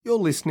You're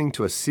listening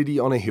to a City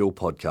on a Hill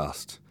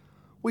podcast.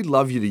 We'd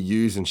love you to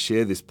use and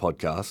share this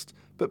podcast,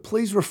 but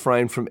please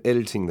refrain from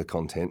editing the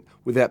content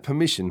without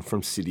permission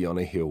from City on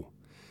a Hill.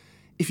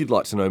 If you'd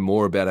like to know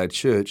more about our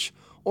church,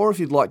 or if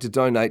you'd like to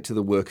donate to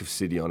the work of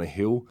City on a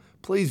Hill,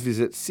 please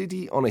visit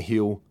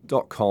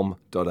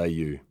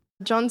cityonahill.com.au.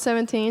 John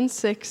 17,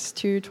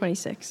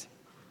 6-26.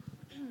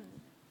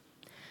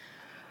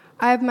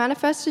 I have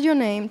manifested your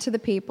name to the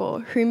people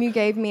whom you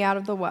gave me out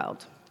of the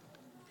world.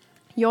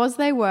 Yours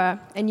they were,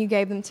 and you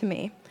gave them to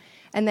me,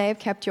 and they have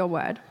kept your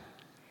word.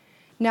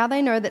 Now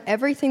they know that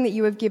everything that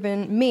you have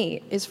given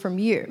me is from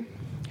you.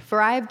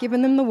 For I have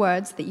given them the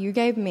words that you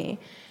gave me,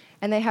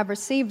 and they have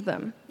received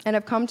them, and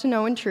have come to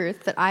know in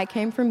truth that I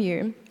came from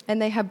you,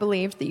 and they have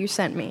believed that you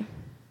sent me.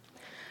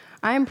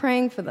 I am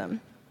praying for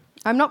them.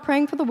 I'm not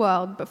praying for the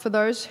world, but for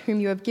those whom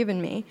you have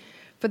given me,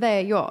 for they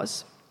are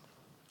yours.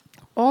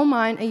 All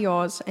mine are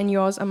yours, and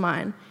yours are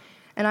mine,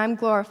 and I am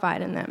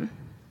glorified in them.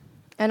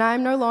 And I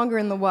am no longer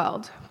in the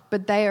world,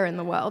 but they are in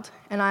the world,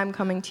 and I am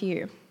coming to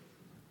you.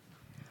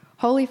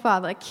 Holy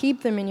Father,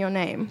 keep them in your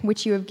name,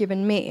 which you have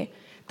given me,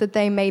 that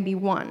they may be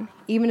one,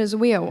 even as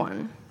we are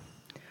one.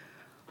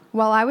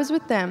 While I was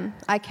with them,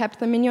 I kept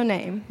them in your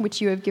name,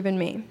 which you have given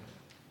me.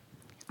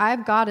 I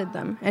have guarded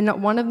them, and not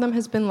one of them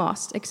has been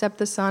lost, except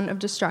the son of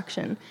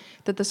destruction,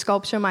 that the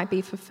scripture might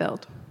be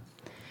fulfilled.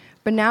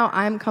 But now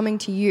I am coming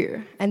to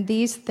you, and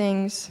these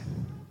things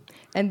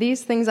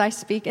I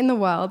speak in the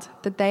world,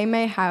 that they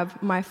may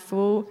have my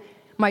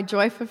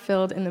joy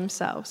fulfilled in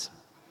themselves.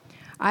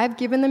 I have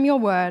given them your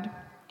word,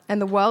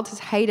 and the world has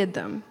hated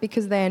them,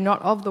 because they are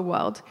not of the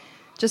world,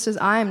 just as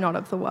I am not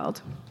of the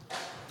world.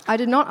 I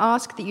did not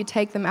ask that you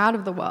take them out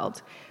of the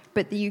world,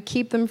 but that you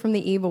keep them from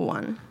the evil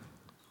one.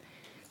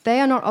 They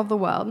are not of the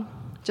world,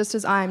 just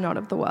as I am not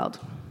of the world.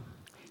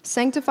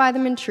 Sanctify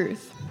them in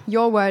truth.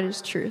 Your word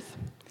is truth.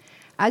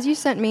 As you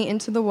sent me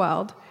into the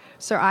world,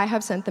 so I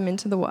have sent them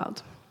into the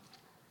world.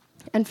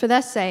 And for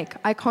their sake,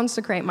 I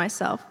consecrate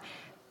myself,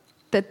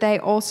 that they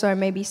also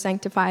may be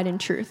sanctified in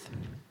truth.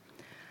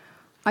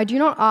 I do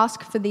not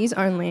ask for these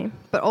only,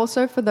 but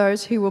also for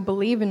those who will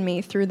believe in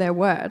me through their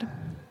word,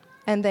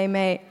 and they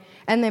may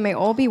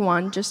all be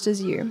one, just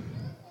as you,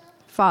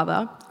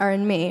 Father, are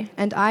in me,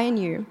 and I in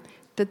you,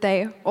 that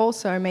they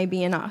also may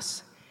be in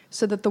us,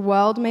 so that the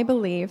world may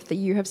believe that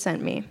you have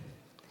sent me.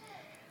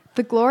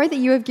 The glory that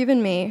you have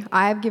given me,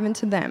 I have given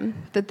to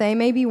them, that they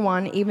may be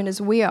one even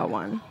as we are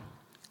one.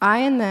 I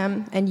and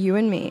them, and you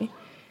and me,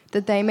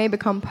 that they may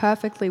become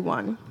perfectly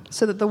one,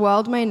 so that the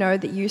world may know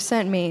that you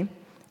sent me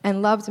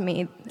and loved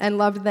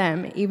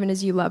them even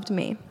as you loved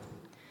me.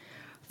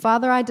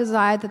 Father, I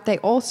desire that they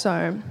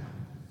also,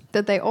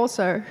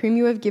 whom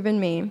you have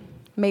given me,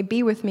 may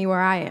be with me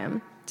where I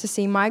am, to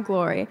see my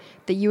glory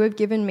that you have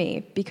given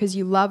me, because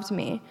you loved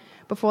me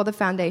before the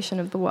foundation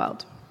of the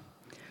world.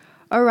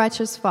 O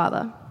righteous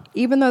Father,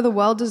 even though the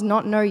world does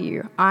not know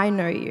you, I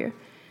know you,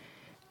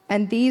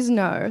 and these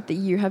know that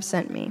you have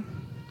sent me.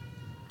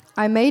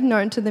 I made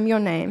known to them your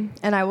name,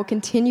 and I will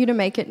continue to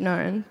make it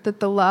known, that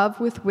the love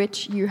with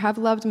which you have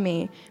loved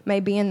me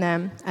may be in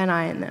them, and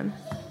I in them.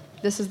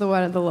 This is the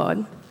word of the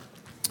Lord.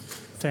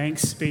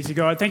 Thanks be to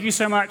God. Thank you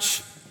so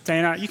much,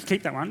 Dana. You can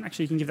keep that one.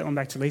 Actually, you can give that one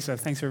back to Lisa.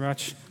 Thanks very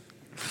much.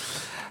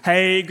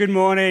 Hey, good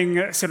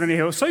morning, City on a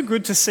Hill. So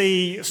good to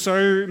see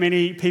so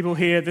many people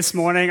here this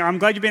morning. I'm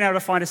glad you've been able to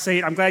find a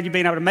seat. I'm glad you've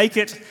been able to make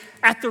it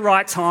at the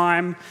right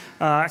time.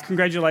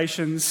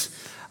 Congratulations.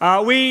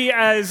 We,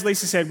 as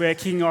Lisa said, we're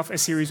kicking off a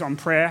series on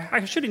prayer.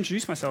 I should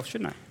introduce myself,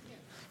 shouldn't I?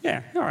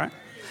 Yeah, all right.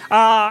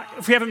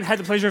 If we haven't had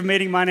the pleasure of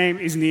meeting, my name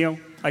is Neil.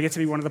 I get to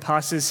be one of the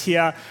pastors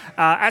here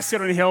at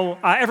City on a Hill.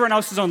 Everyone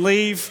else is on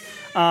leave.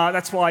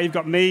 That's why you've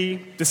got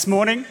me this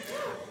morning.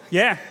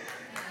 Yeah.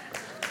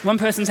 One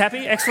person's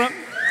happy. Excellent.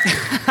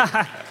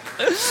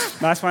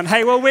 Nice one.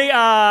 Hey, well, we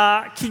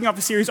are kicking off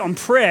a series on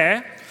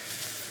prayer,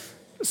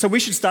 so we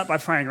should start by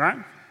praying, right?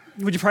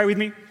 Would you pray with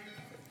me?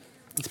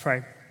 Let's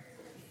pray.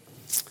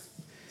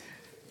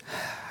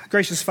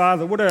 Gracious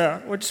Father, what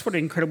an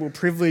incredible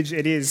privilege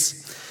it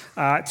is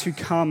to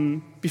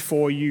come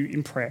before you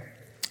in prayer.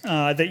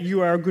 That you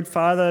are a good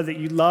Father, that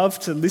you love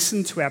to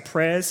listen to our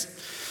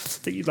prayers,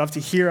 that you love to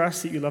hear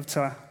us, that you love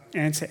to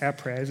answer our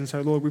prayers. And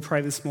so, Lord, we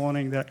pray this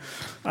morning that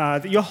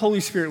your Holy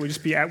Spirit would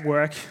just be at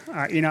work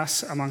in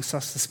us, amongst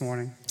us this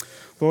morning.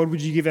 Lord,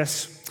 would you give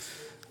us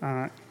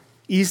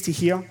ears to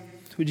hear?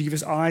 Would you give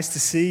us eyes to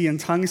see and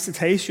tongues to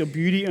taste your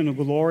beauty and your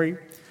glory?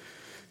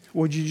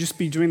 Would you just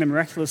be doing the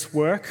miraculous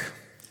work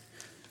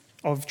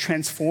of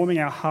transforming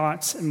our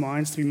hearts and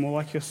minds to be more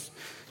like your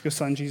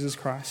Son, Jesus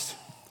Christ?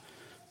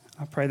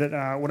 I pray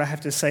that what I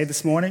have to say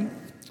this morning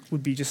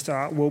would be just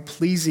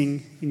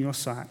well-pleasing in your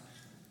sight.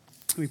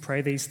 We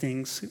pray these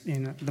things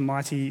in the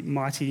mighty,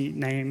 mighty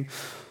name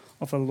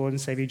of our Lord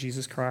and Savior,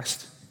 Jesus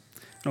Christ.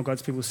 And all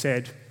God's people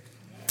said,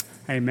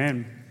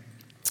 amen.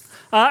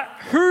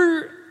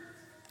 Who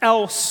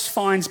else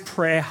finds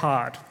prayer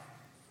hard?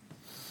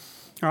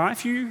 All right,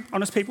 if you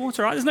honest people, it's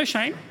all right. There's no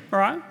shame, all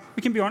right?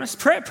 We can be honest.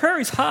 Prayer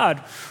is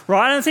hard,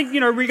 right? And I think,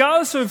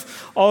 regardless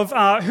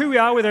of who we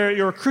are, whether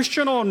you're a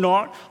Christian or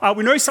not,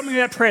 we know something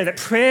about prayer, that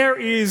prayer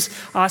is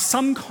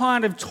some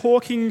kind of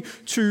talking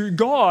to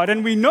God.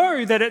 And we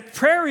know that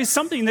prayer is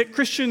something that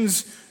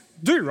Christians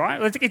do,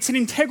 right? It's an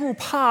integral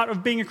part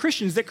of being a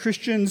Christian, is that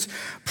Christians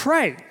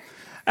pray.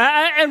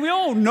 And we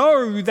all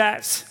know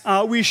that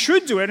we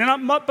should do it.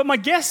 But my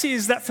guess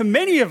is that for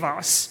many of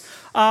us,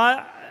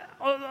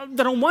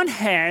 that on one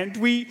hand,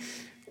 we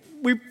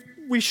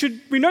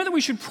know that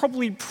we should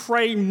probably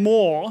pray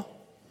more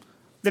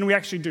than we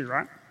actually do,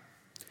 right?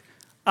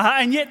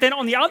 And yet then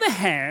on the other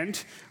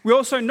hand, we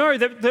also know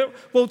that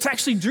to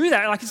actually do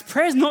that,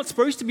 prayer is not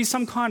supposed to be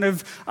some kind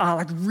of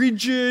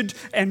rigid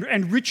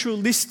and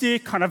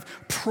ritualistic, kind of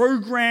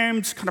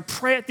programmed, kind of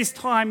pray at this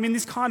time in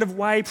this kind of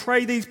way,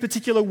 pray these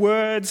particular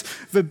words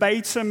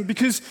verbatim,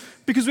 because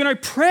we know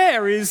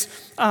prayer is,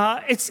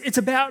 it's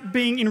about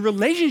being in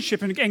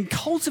relationship and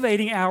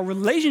cultivating our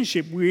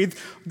relationship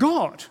with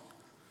God.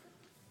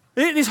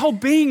 This whole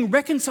being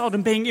reconciled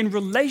and being in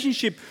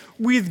relationship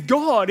with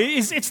God,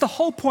 it's the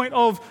whole point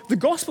of the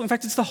gospel. In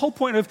fact, it's the whole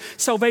point of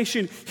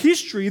salvation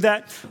history,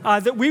 that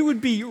we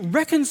would be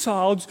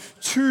reconciled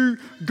to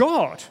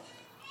God.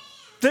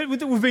 Part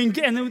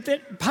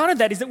of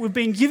that is that we've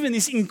been given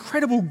this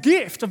incredible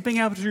gift of being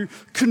able to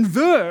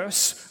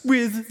converse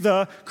with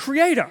the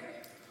Creator.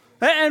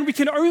 And we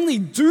can only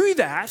do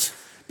that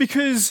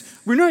because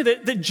we know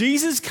that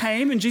Jesus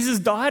came and Jesus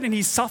died and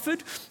he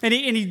suffered and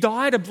he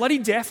died a bloody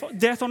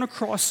death on a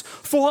cross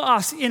for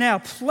us in our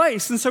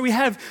place. And so we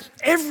have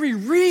every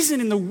reason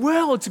in the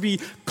world to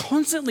be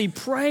constantly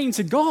praying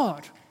to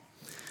God.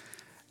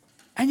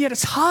 And yet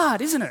it's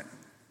hard, isn't it?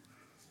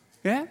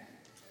 Yeah?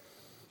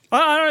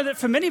 I know that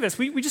for many of us,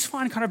 we just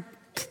find kind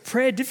of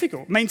prayer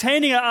difficult.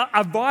 Maintaining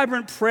a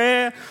vibrant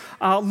prayer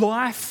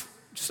life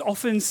just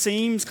often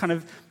seems kind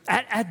of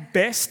at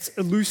best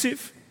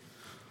elusive.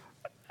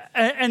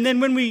 And then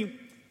when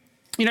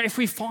if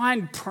we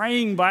find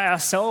praying by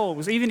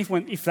ourselves, even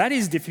if that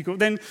is difficult,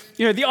 then,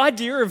 the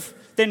idea of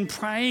then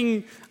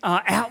praying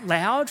out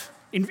loud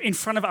in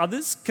front of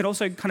others can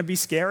also kind of be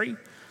scary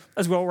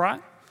as well,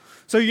 right?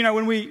 So,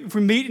 if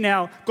we meet in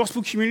our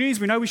gospel communities,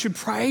 we know we should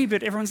pray,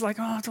 but everyone's like,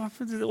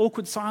 there's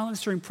awkward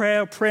silence during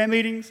prayer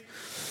meetings.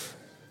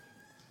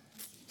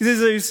 There's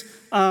those,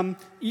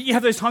 you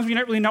have those times when you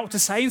don't really know what to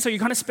say, and so you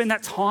kind of spend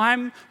that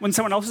time when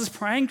someone else is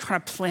praying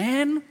trying to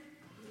plan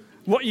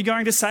what you're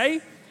going to say,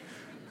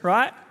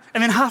 right?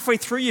 And then halfway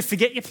through, you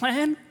forget your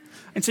plan.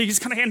 And so you just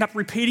kind of end up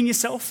repeating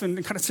yourself and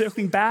kind of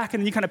circling back,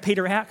 and then you kind of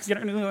peter out because you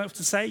don't really know what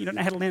to say. You don't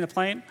know how to land a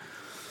plane.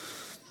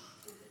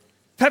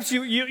 Perhaps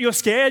you're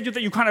scared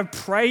that you kind of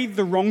pray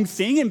the wrong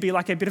thing and be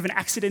like a bit of an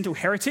accidental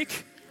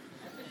heretic.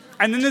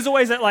 And then there's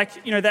always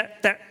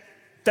that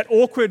that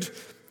awkward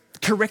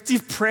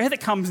corrective prayer that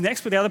comes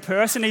next, where the other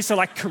person needs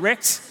to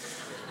correct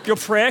your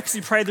prayer because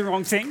you prayed the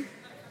wrong thing.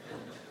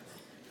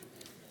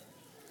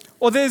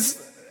 Or there's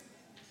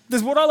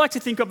what I like to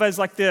think of as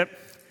the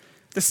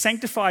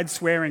sanctified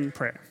swearing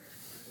prayer.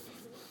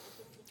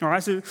 All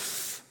right, so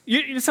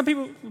some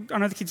people, I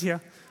know the kids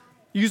here,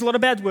 use a lot of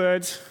bad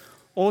words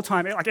all the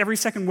time. Like every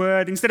second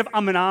word, instead of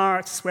and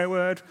it's a swear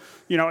word.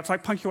 It's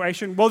like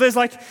punctuation. Well, there's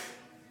I'm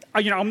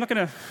not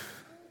going to,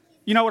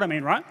 you know what I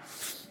mean, right?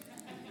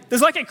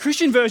 There's a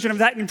Christian version of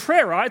that in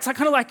prayer, right? It's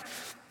kind of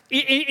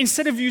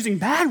instead of using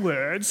bad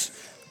words,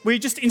 we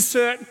just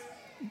insert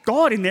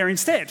God in there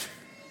instead.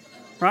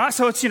 Right?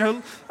 So it's,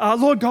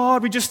 Lord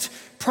God, we just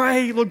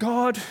pray, Lord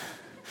God,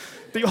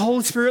 that your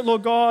Holy Spirit,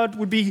 Lord God,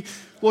 would be,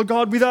 Lord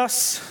God, with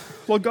us,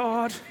 Lord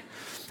God.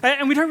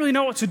 And we don't really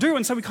know what to do,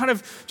 and so we kind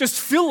of just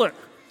fill it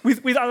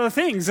with other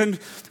things. And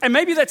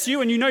maybe that's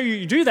you, and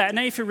you do that, and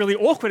now you feel really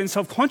awkward and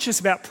self-conscious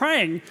about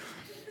praying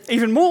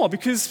even more,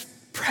 because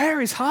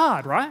prayer is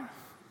hard, right?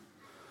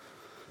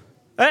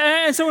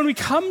 And so when we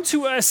come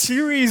to a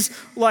series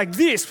like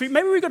this,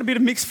 maybe we've got a bit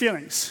of mixed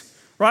feelings.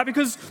 Right?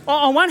 Because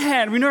on one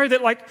hand, we know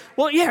that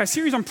a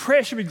series on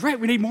prayer should be great.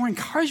 We need more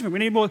encouragement. We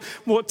need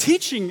more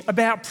teaching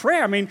about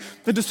prayer. I mean,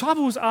 the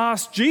disciples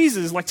asked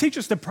Jesus, teach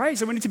us to pray.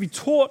 So we need to be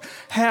taught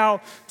how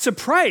to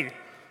pray.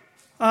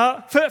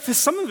 For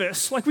some of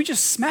us, we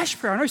just smash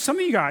prayer. I know some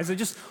of you guys are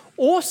just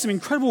awesome,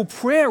 incredible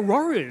prayer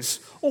warriors,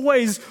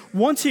 always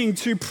wanting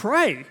to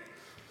pray.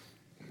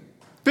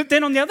 But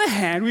then on the other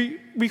hand,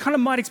 we kind of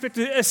might expect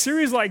a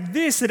series like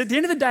this, that at the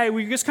end of the day,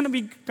 we're just going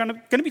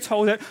to be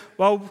told that,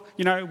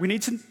 we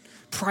need to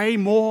pray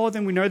more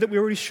than we know that we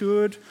already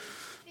should.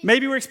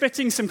 Maybe we're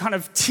expecting some kind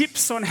of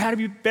tips on how to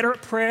be better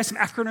at prayer, some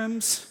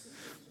acronyms,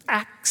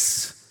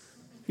 ACTS,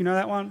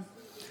 that one.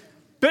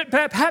 But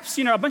perhaps,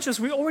 a bunch of us,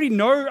 we already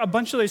know a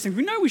bunch of those things.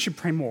 We know we should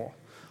pray more.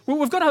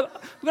 We've got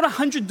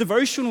 100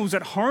 devotionals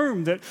at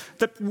home that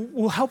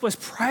will help us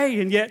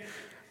pray, and yet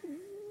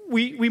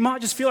we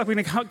might just feel like we're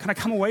going to kind of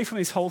come away from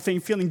this whole thing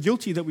feeling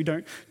guilty that we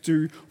don't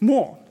do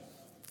more.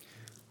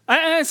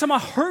 And so my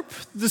hope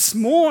this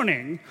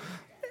morning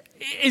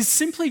is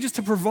simply just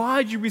to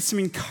provide you with some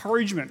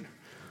encouragement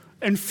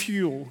and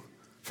fuel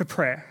for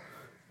prayer.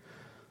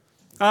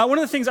 One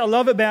of the things I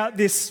love about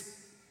this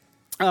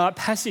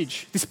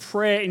passage, this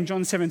prayer in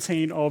John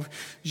 17 of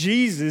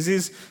Jesus,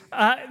 is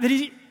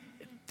that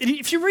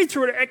if you read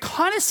through it, it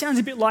kind of sounds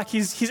a bit like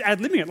he's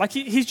ad-libbing it, like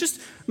he's just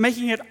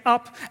making it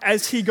up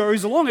as he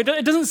goes along. It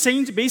doesn't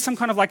seem to be some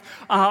kind of like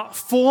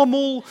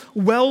formal,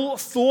 well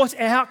thought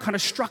out kind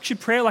of structured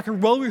prayer, like a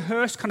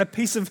well-rehearsed kind of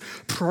piece of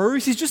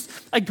prose. He's just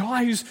a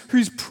guy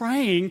who's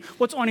praying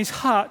what's on his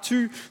heart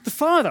to the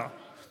Father.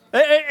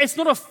 It's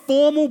not a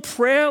formal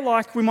prayer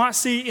like we might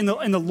see in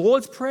the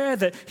Lord's Prayer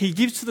that he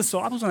gives to the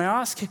disciples when they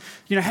ask,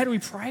 how do we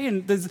pray?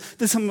 And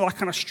there's some like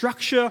kind of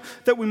structure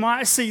that we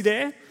might see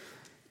there.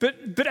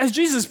 But as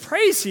Jesus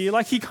prays here,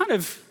 he kind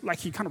of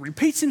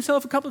repeats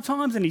himself a couple of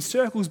times, and he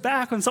circles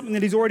back on something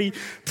that he's already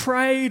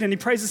prayed, and he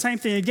prays the same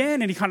thing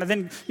again, and he kind of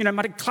then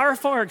might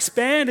clarify or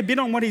expand a bit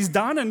on what he's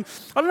done. And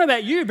I don't know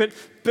about you, but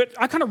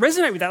I kind of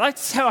resonate with that.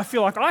 That's how I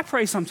feel like I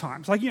pray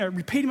sometimes,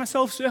 repeating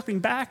myself, circling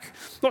back,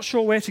 not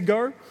sure where to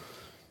go.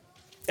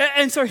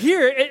 And so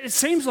here it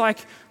seems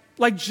like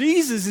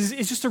Jesus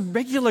is just a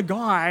regular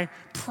guy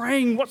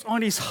praying what's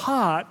on his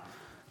heart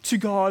to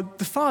God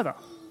the Father.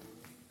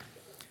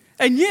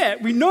 And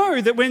yet, we know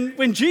that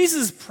when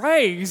Jesus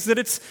prays, that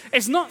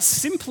it's not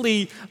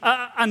simply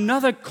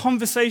another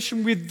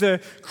conversation with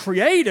the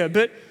Creator,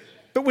 but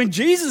when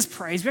Jesus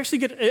prays, we actually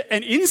get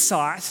an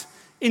insight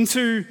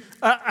into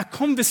a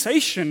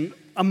conversation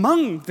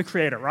among the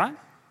Creator, right?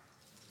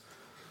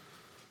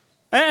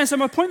 And so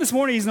my point this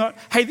morning is not,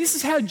 hey, this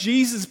is how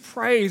Jesus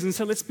prays, and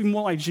so let's be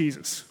more like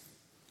Jesus.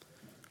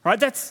 Right?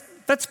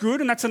 That's good,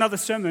 and that's another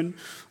sermon,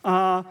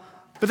 but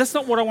that's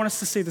not what I want us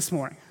to see this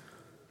morning.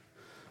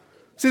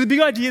 So the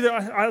big idea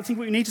that I think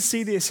we need to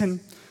see this,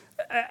 and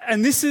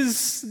this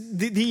is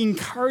the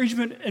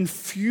encouragement and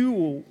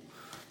fuel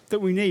that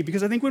we need,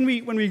 because I think when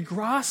we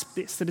grasp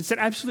this, that it's an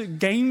absolute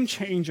game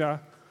changer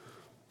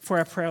for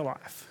our prayer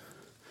life.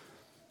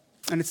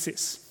 And it's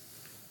this,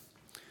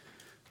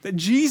 that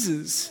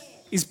Jesus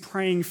is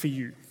praying for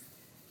you.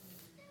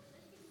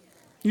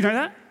 You know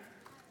that?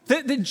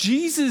 That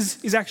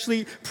Jesus is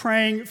actually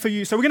praying for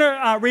you. So we're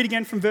going to read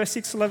again from verse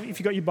 6 to 11, if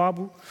you've got your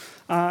Bible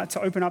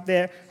to open up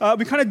there.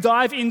 We kind of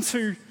dive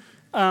into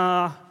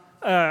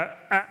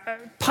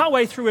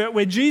partway through it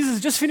where Jesus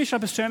just finished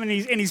up a sermon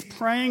and he's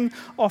praying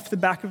off the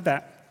back of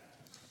that.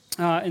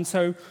 And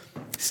so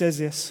he says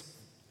this.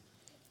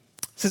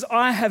 It says,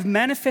 I have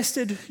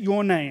manifested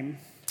your name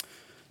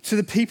to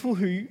the people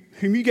whom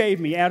you gave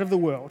me out of the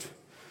world.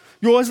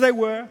 Yours they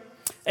were,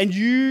 and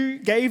you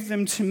gave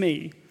them to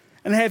me,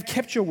 and they have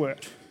kept your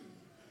word.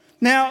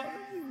 Now,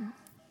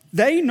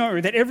 they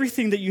know that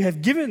everything that you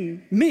have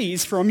given me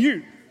is from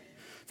you,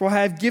 for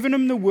I have given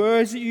them the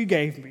words that you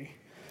gave me,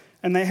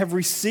 and they have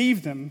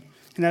received them,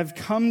 and have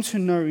come to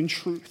know in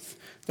truth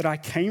that I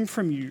came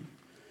from you,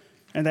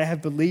 and they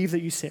have believed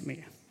that you sent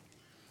me.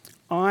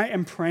 I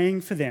am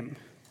praying for them.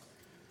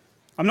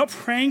 I'm not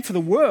praying for the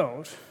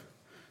world,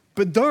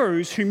 but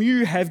those whom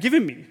you have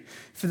given me,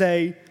 for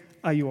they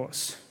are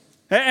yours.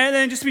 And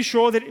then just to be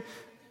sure that,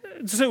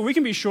 so we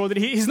can be sure that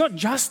he's not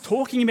just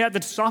talking about the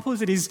disciples,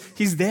 that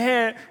he's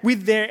there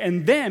with there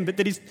and them, but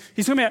that he's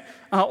talking about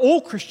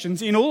all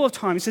Christians in all of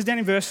time. He says down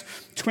in verse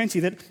 20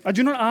 that I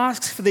do not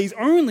ask for these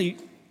only,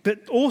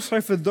 but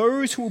also for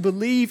those who will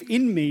believe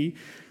in me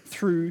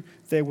through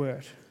their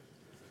word.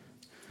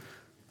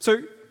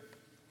 So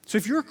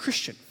if you're a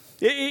Christian,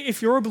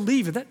 if you're a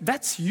believer,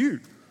 that's you.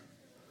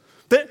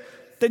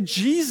 That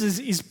Jesus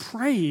is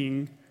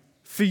praying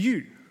for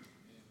you.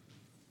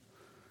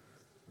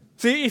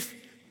 See,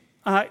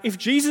 if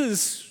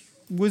Jesus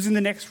was in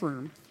the next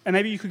room, and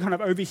maybe you could kind of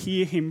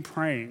overhear him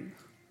praying,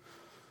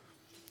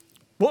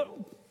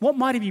 what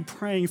might he be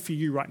praying for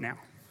you right now?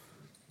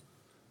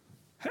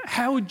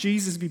 How would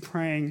Jesus be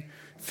praying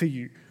for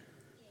you?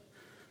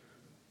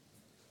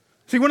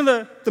 See, one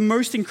of the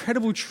most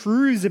incredible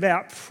truths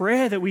about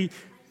prayer that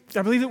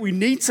I believe that we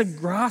need to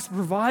grasp,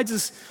 provides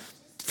us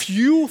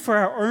fuel for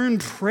our own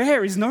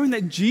prayer, is knowing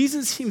that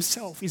Jesus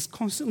himself is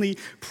constantly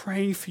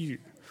praying for you.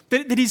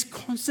 That he's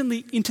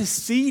constantly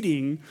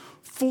interceding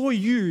for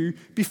you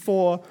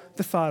before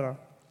the Father.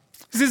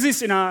 It says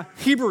this in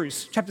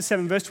Hebrews chapter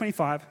 7, verse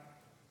 25.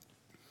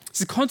 It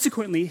says,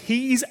 consequently,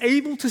 he is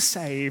able to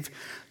save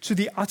to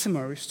the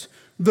uttermost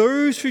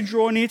those who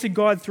draw near to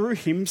God through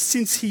him,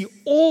 since he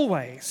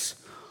always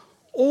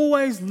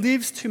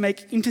lives to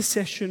make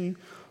intercession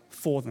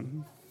for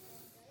them.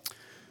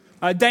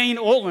 Dane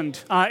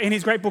Ortland, in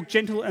his great book,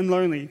 Gentle and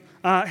Lonely,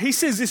 he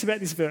says this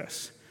about this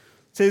verse.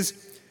 It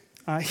says,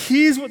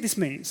 here's what this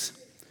means.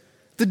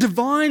 The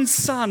divine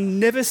Son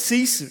never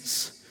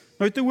ceases,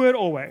 note the word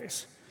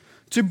always,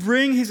 to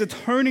bring his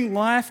atoning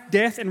life,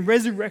 death, and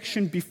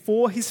resurrection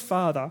before his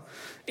Father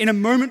in a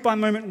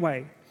moment-by-moment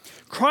way.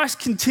 Christ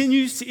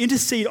continues to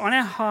intercede on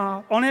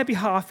our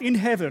behalf in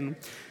heaven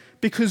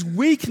because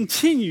we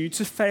continue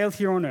to fail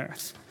here on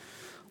earth.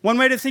 One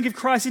way to think of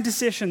Christ's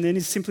intercession then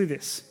is simply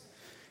this.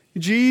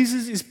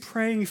 Jesus is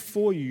praying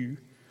for you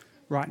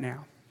right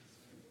now.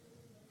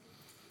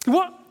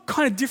 What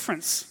kind of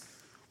difference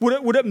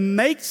would it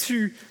make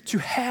to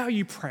how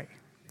you pray?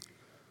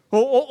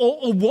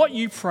 or what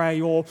you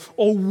pray, or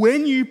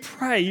when you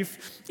pray,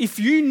 if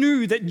you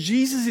knew that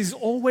Jesus is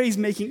always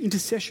making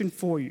intercession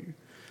for you,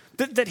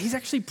 that he's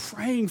actually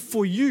praying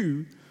for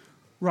you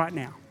right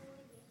now.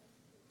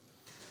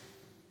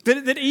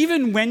 That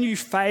even when you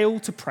fail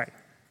to pray,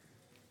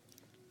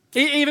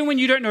 even when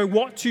you don't know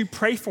what to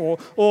pray for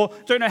or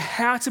don't know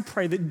how to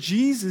pray, that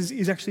Jesus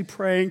is actually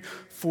praying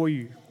for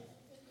you.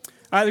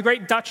 The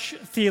great Dutch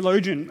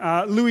theologian,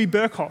 Louis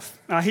Berkhoff,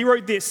 he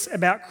wrote this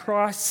about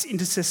Christ's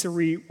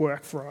intercessory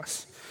work for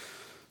us.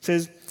 It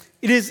says,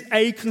 "It is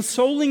a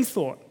consoling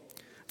thought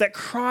that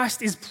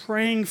Christ is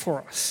praying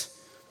for us,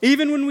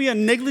 even when we are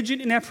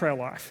negligent in our prayer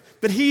life,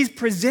 that he is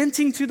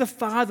presenting to the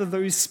Father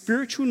those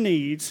spiritual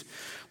needs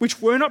which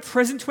were not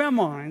present to our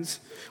minds,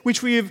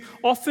 which we have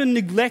often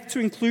neglected to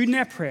include in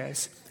our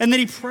prayers, and that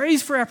he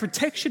prays for our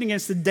protection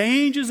against the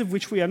dangers of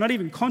which we are not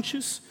even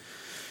conscious,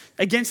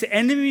 against the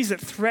enemies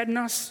that threaten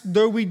us,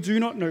 though we do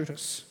not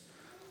notice.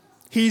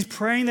 He is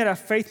praying that our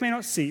faith may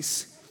not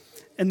cease,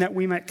 and that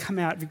we might come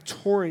out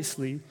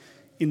victoriously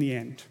in the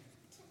end."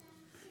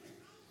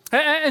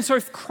 And so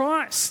if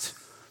Christ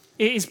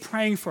is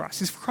praying for us,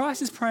 if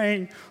Christ is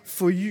praying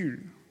for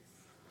you,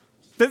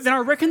 then I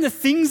reckon the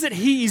things that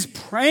he is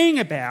praying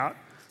about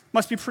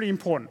must be pretty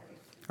important,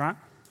 right?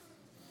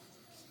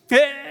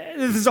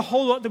 There's a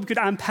whole lot that we could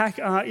unpack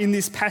in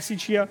this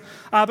passage here,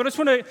 but I just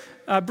want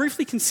to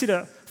briefly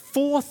consider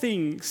 4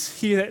 things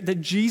here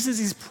that Jesus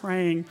is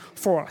praying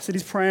for us, that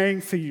he's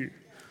praying for you.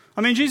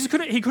 I mean, Jesus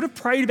could have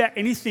prayed about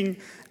anything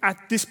at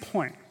this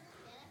point,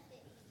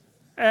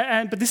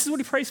 but this is what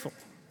he prays for.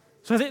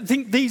 So I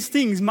think these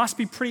things must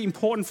be pretty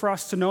important for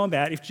us to know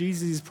about if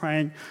Jesus is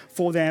praying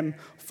for them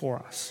for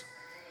us.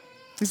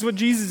 This is what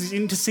Jesus is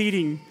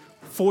interceding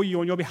for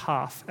you on your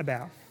behalf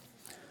about.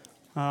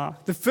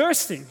 The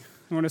first thing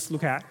I want us to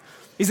look at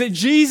is that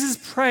Jesus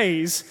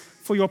prays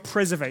for your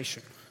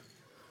preservation.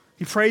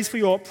 He prays for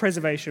your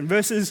preservation.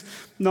 Verses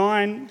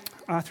 9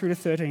 through to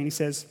 13, he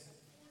says,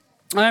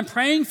 "I am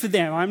praying for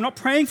them. I am not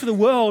praying for the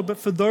world, but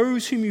for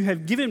those whom you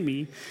have given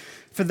me,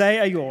 for they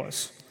are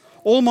yours.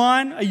 All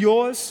mine are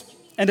yours,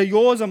 and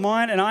yours are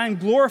mine, and I am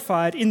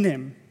glorified in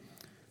them.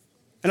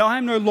 And I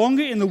am no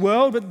longer in the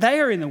world, but they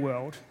are in the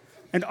world,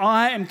 and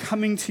I am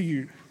coming to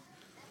you.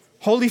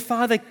 Holy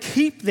Father,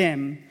 keep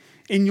them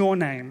in your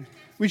name,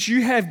 which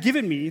you have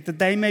given me, that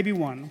they may be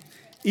one,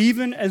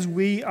 even as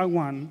we are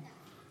one.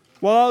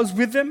 While I was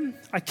with them,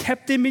 I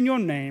kept them in your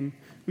name,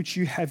 which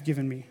you have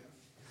given me.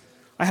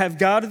 I have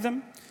guarded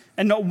them,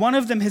 and not one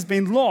of them has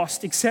been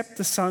lost except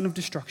the son of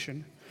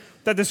destruction,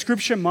 that the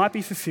scripture might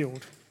be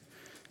fulfilled.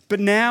 But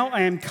now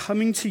I am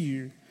coming to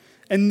you,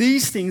 and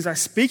these things I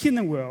speak in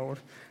the world,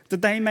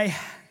 that they may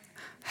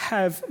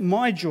have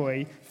my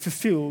joy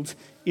fulfilled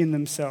in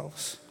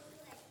themselves."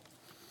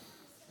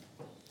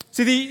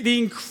 So the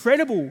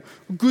incredible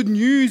good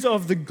news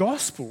of the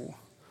gospel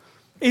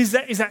is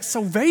that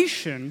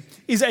salvation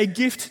is a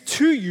gift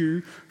to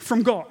you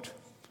from God.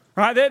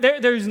 Right?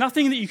 There is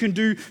nothing that you can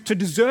do to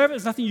deserve it.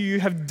 There's nothing you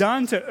have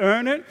done to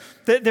earn it.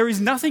 There is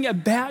nothing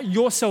about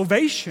your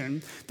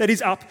salvation that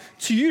is up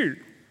to you.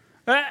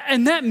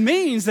 And that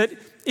means that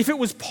if it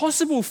was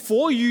possible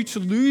for you to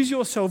lose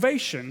your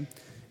salvation,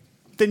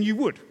 then you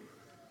would.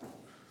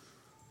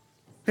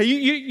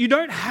 You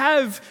don't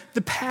have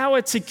the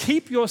power to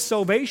keep your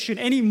salvation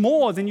any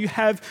more than you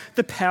have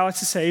the power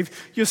to save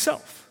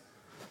yourself.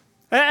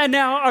 And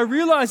now I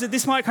realize that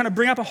this might kind of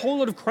bring up a whole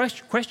lot of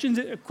questions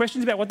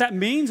about what that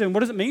means and what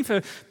does it mean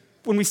for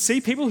when we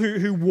see people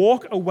who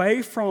walk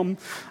away from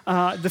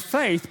the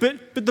faith.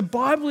 But the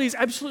Bible is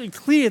absolutely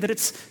clear that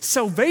it's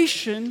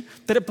salvation,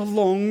 that it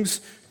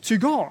belongs to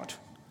God.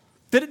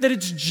 That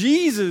it's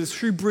Jesus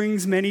who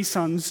brings many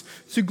sons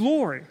to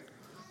glory.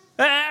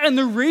 And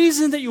the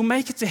reason that you'll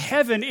make it to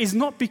heaven is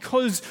not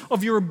because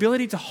of your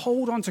ability to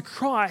hold on to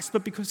Christ,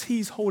 but because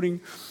he's holding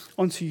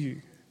onto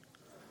you.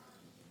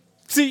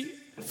 See,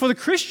 for the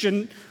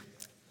Christian,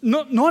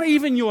 not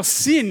even your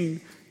sin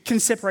can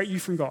separate you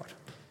from God.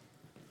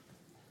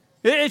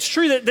 It's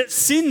true that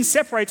sin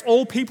separates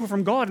all people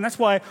from God, and that's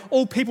why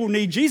all people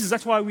need Jesus.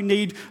 That's why we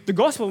need the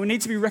gospel. We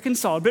need to be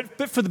reconciled.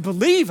 But for the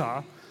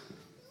believer,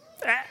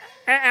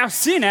 our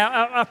sin,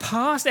 our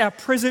past, our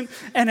present,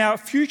 and our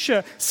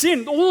future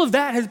sin, all of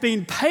that has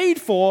been paid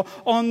for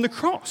on the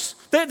cross.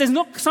 There's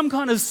not some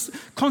kind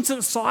of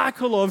constant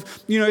cycle of,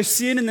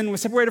 sin and then we're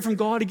separated from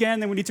God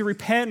again, then we need to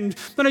repent.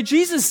 No,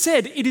 Jesus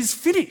said, it is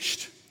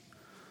finished.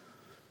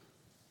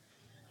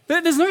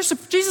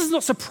 Jesus is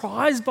not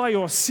surprised by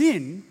your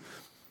sin,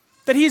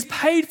 that he has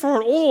paid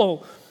for it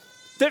all,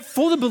 that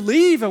for the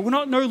believer,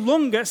 we're no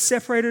longer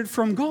separated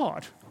from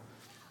God.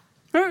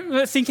 I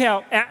don't think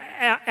our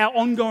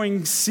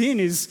ongoing sin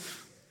is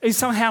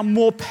somehow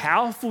more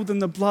powerful than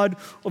the blood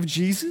of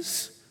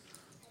Jesus.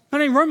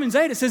 And in Romans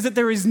 8, it says that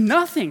there is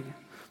nothing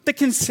that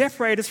can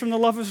separate us from the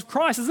love of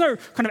Christ. There's no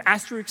kind of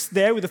asterisk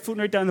there with a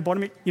footnote down the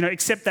bottom,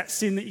 except that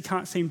sin that you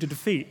can't seem to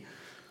defeat.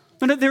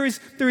 No, there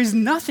is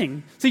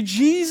nothing. See,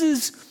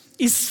 Jesus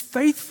is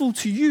faithful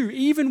to you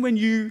even when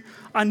you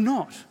are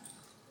not.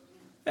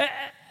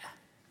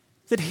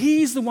 that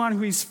he is the one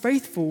who is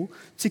faithful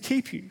to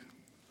keep you.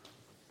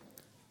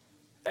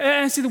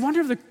 And see, the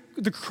wonder of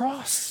the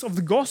cross of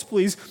the gospel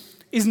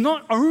is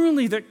not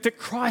only that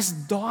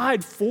Christ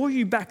died for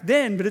you back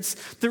then, but it's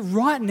that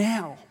right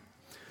now,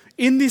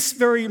 in this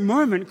very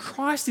moment,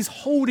 Christ is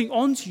holding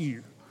on to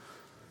you.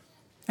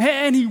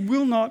 And he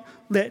will not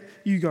let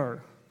you go.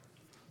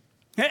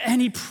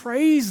 And he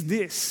prays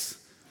this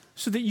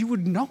so that you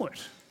would know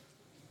it.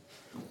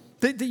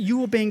 That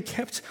you are being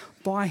kept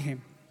by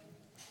him.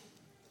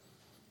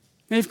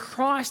 And if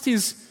Christ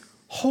is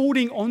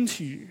holding on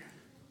to you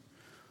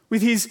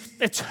with his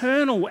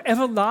eternal,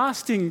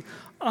 everlasting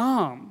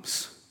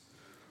arms,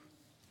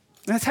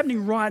 and that's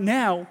happening right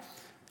now,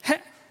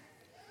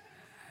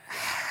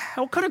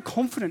 what kind of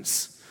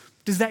confidence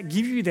does that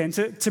give you then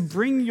to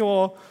bring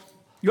your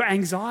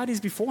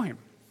anxieties before him?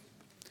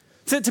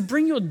 To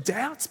bring your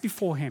doubts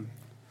before him?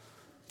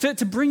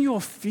 To bring your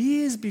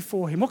fears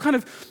before him? What kind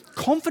of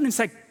confidence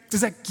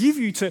does that give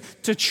you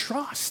to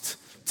trust,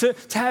 to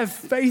have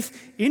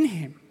faith in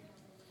him?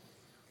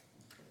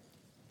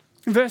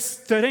 In verse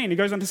 13, he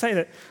goes on to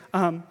say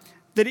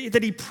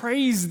that he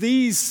prays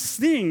these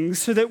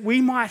things so that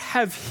we might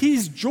have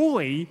his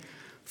joy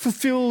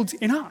fulfilled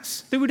in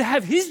us. That we would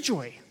have his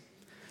joy.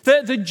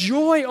 The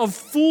joy of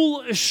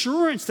full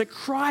assurance that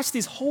Christ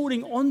is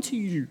holding on to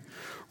you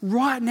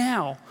right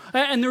now.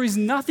 And there is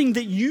nothing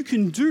that you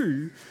can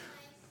do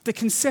that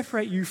can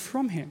separate you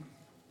from him.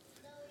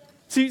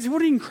 See,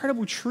 what an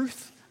incredible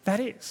truth that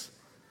is.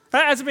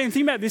 As I've been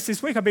thinking about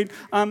this week, I've been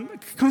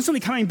constantly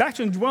coming back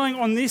to and dwelling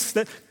on this,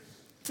 that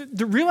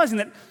realizing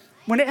that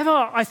whenever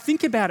I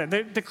think about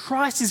it, that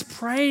Christ is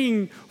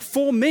praying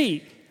for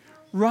me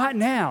right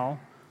now,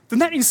 then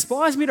that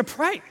inspires me to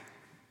pray.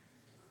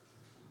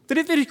 That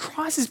if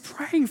Christ is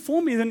praying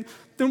for me,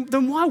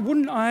 then why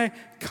wouldn't I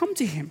come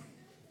to him?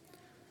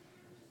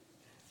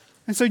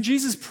 And so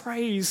Jesus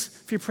prays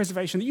for your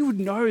preservation, that you would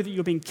know that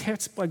you're being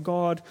kept by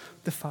God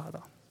the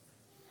Father.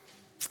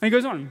 And he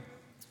goes on.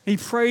 He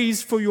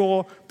prays for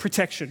your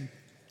protection.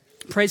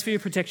 Prays for your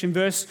protection,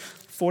 verse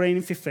 14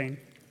 and 15.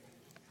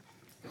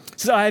 It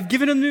says, I have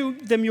given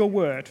them your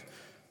word.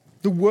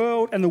 The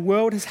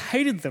world has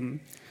hated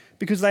them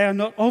because they are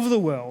not of the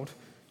world,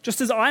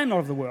 just as I am not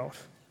of the world.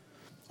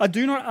 I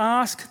do not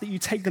ask that you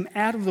take them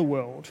out of the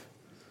world,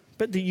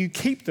 but that you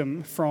keep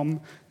them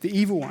from the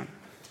evil one.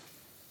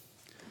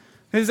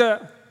 There's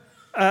a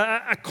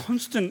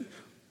constant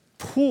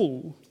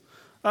pull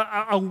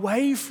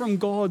away from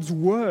God's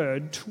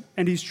word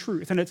and his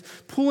truth, and it's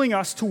pulling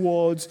us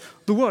towards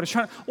the world. It's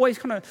always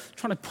trying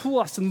to pull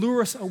us and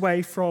lure us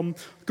away from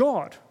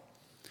God.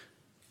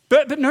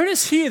 But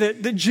notice here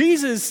that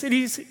Jesus,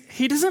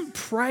 he doesn't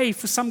pray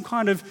for some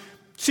kind of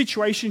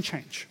situation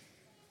change.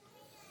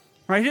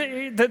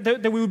 Right? That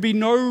there would be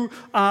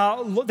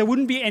there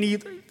wouldn't be any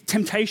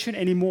temptation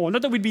anymore.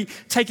 Not that we'd be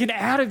taken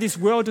out of this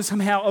world to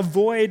somehow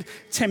avoid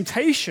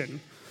temptation.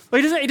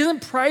 He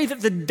doesn't pray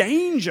that the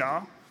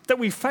danger that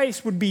we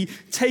face would be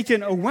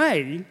taken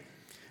away,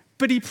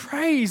 but he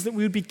prays that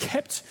we would be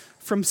kept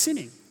from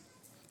sinning,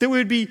 that we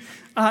would be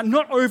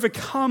not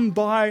overcome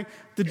by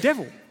the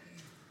devil,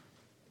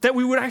 that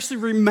we would actually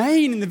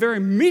remain in the very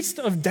midst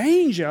of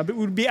danger, but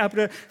we would be able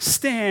to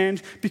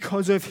stand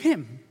because of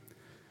him.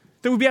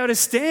 That we'll be able to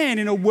stand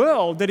in a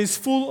world that is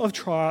full of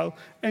trial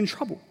and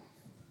trouble.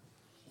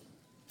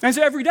 And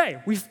so every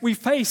day we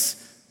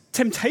face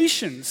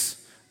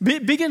temptations,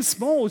 big and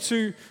small,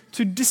 to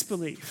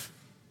disbelieve.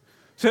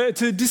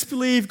 To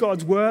disbelieve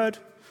God's word,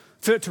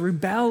 to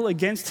rebel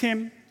against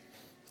him,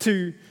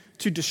 to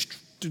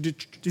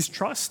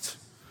distrust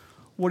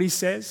what he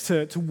says,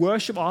 to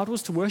worship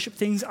idols, to worship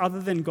things other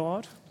than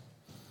God.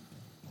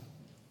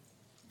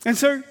 And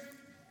so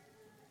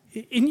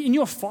in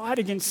your fight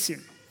against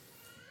sin,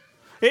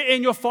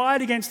 in your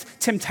fight against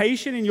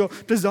temptation, in your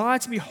desire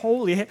to be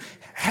holy,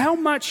 how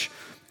much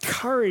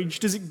courage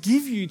does it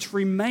give you to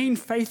remain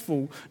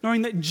faithful,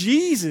 knowing that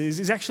Jesus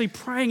is actually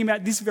praying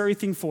about this very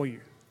thing for you?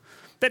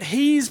 That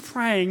he is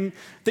praying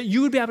that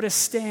you would be able to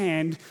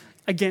stand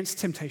against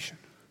temptation.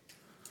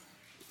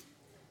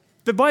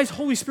 That by his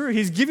Holy Spirit,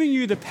 he's giving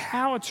you the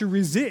power to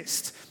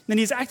resist, and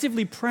he's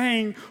actively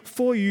praying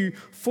for you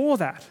for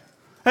that.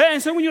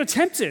 And so when you're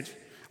tempted,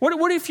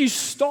 what if you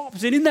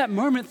stopped and in that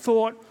moment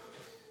thought,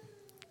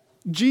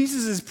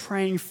 Jesus is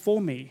praying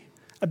for me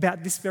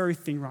about this very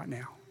thing right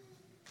now,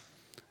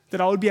 that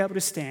I would be able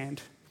to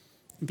stand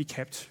and be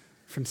kept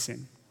from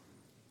sin.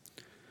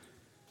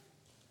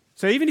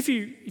 So even if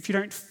you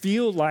don't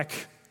feel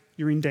like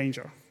you're in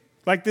danger,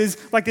 like there's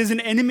an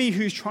enemy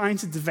who's trying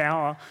to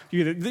devour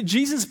you, that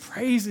Jesus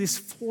prays this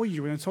for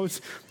you, and so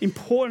it's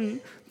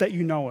important that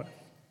you know it.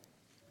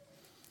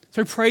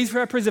 So he prays for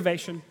our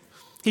preservation.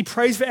 He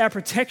prays for our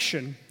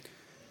protection.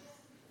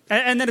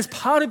 And that as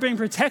part of being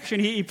protection,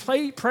 he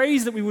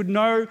prays that we would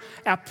know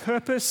our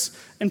purpose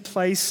and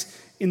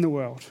place in the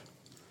world.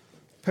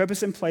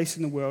 Purpose and place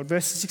in the world.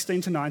 Verses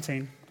 16 to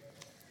 19.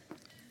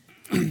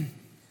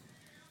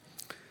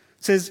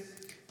 Says,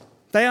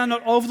 they are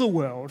not of the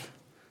world,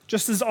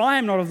 just as I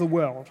am not of the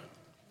world.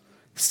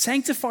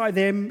 Sanctify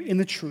them in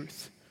the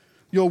truth.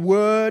 Your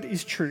word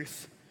is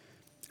truth.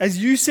 As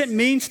you sent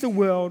me into the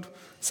world,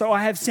 so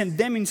I have sent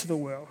them into the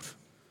world.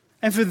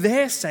 And for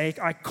their sake,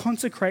 I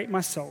consecrate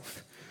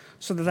myself,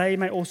 so that they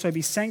may also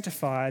be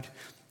sanctified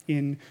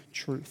in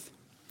truth.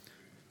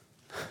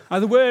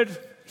 The word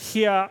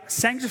here,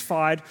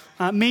 sanctified,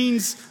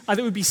 means that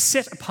we would be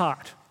set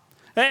apart.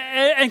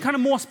 And kind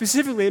of more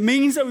specifically, it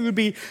means that we would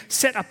be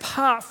set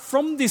apart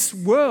from this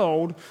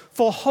world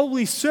for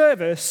holy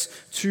service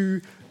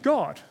to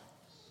God.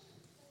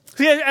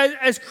 See,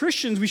 as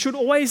Christians, we should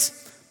always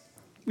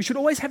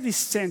have this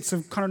sense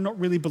of kind of not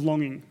really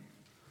belonging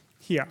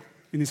here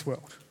in this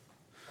world.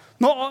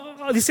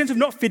 Not this sense of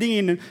not fitting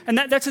in, and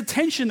that's a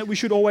tension that we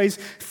should always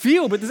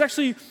feel, but there's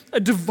actually a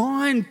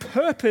divine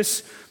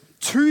purpose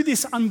to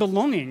this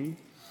unbelonging,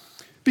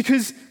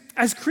 because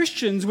as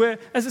Christians,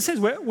 as it says,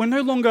 we're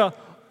no longer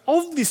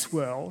of this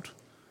world,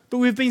 but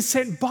we've been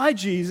sent by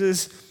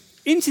Jesus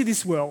into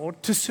this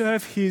world to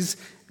serve his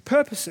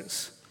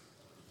purposes.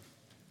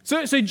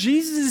 So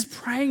Jesus is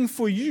praying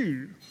for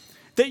you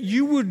that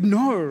you would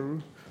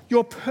know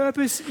your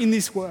purpose in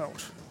this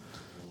world,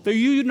 that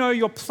you know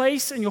your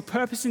place and your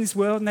purpose in this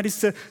world, and that is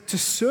to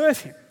serve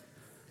him,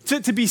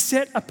 to be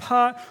set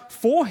apart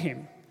for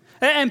him.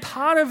 And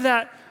part of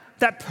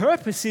that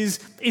purpose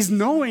is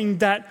knowing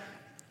that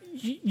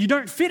you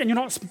don't fit and you're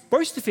not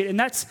supposed to fit, and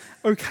that's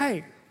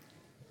okay.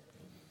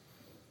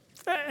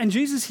 And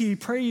Jesus here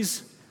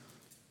prays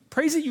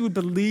that you would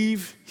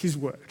believe his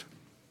word.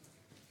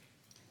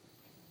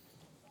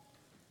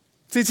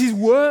 So it's his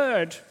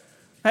word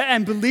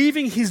and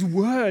believing his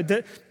word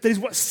that is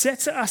what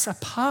sets us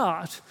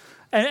apart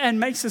and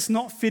makes us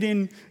not fit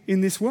in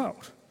this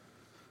world.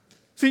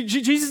 See,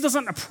 Jesus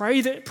doesn't pray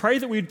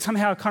that we'd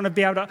somehow kind of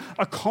be able to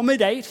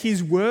accommodate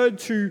his word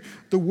to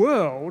the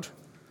world.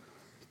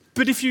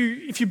 But if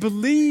you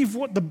believe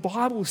what the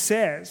Bible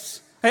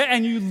says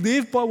and you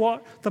live by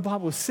what the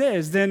Bible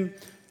says, then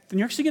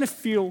you're actually going to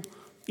feel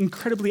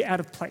incredibly out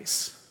of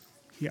place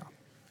here.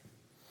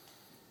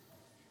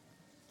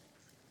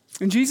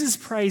 And Jesus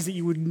prays that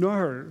you would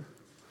know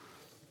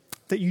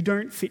that you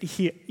don't fit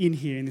here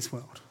in this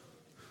world,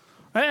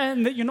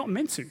 and that you're not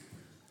meant to.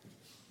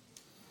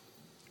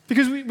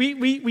 Because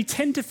we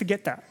tend to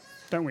forget that,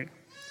 don't we?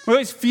 We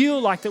always feel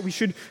like that we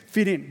should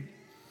fit in.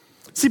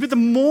 See, but the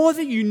more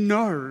that you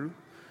know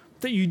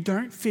that you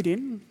don't fit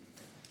in,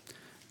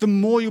 the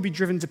more you'll be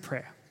driven to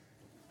prayer.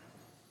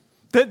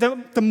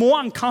 The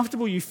more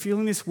uncomfortable you feel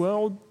in this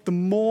world, the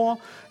more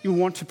you'll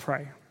want to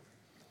pray.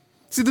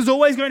 See, there's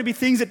always going to be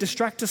things that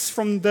distract us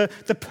from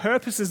the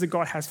purposes that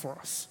God has for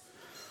us.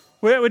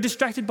 We're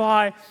distracted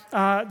by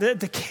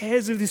the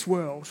cares of this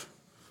world,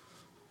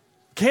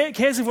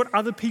 cares of what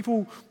other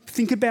people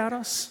think about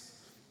us,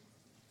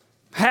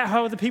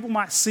 how other people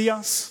might see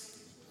us.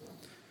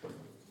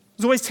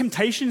 There's always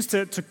temptations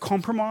to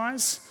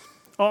compromise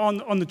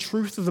on the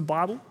truth of the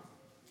Bible.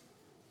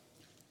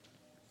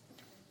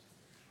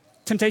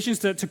 Temptations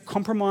to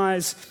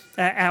compromise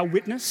our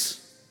witness.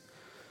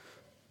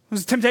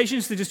 There's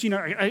temptations to just,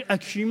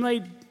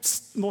 accumulate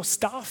more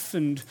stuff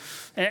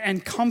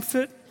and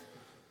comfort,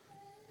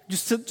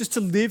 just to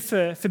live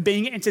for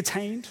being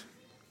entertained.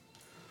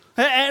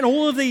 And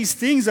all of these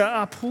things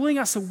are pulling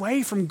us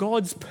away from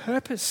God's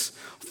purpose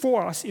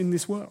for us in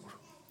this world.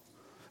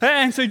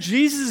 And so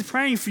Jesus is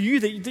praying for you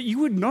that you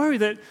would know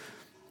that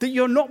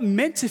you're not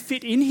meant to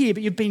fit in here,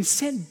 but you've been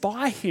sent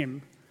by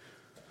him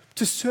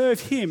to serve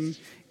him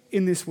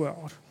in this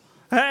world.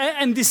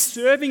 And this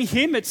serving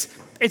him,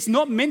 it's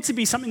not meant to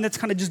be something that's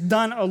kind of just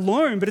done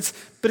alone, but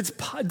it's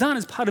done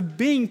as part of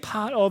being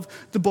part of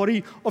the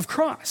body of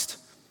Christ.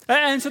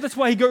 And so that's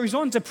why he goes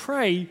on to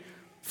pray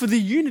for the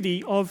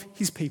unity of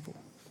his people.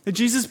 That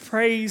Jesus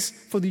prays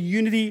for the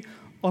unity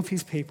of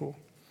his people.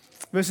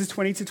 Verses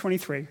 20 to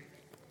 23. It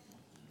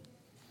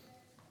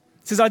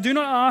says, I do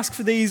not ask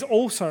for these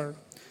also,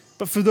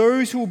 but for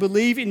those who will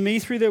believe in me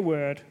through their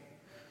word,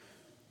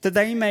 that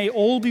they may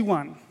all be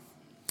one.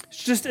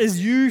 Just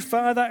as you,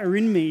 Father, are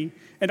in me,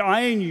 and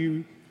I in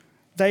you,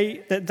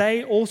 that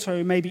they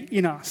also may be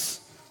in us,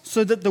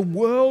 so that the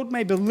world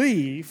may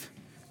believe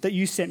that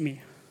you sent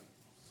me.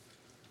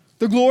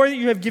 The glory that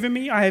you have given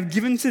me, I have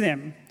given to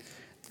them,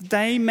 that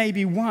they may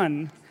be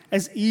one,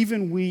 as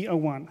even we are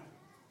one.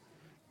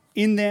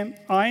 In them,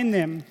 I in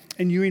them,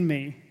 and you in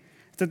me,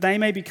 that they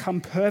may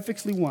become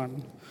perfectly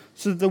one,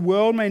 so that the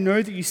world may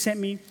know that you sent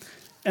me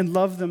and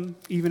love them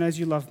even as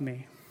you loved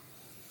me.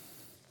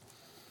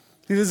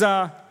 There's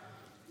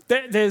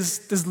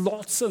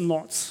lots and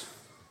lots,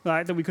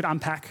 right, that we could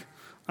unpack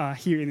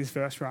here in this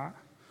verse, right?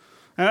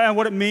 And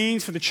what it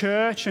means for the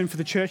church and for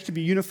the church to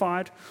be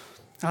unified.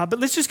 But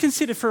let's just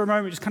consider for a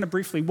moment, just kind of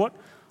briefly, what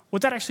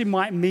that actually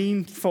might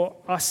mean for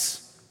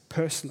us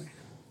personally.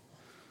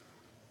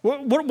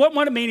 What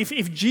might it mean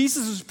if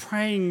Jesus was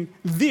praying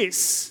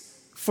this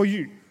for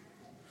you?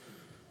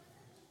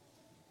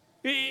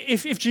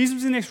 If Jesus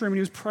was in the next room and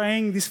he was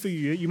praying this for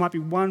you, you might be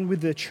one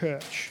with the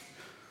church.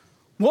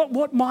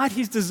 What might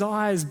his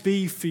desires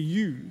be for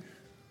you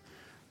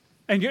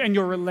and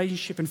your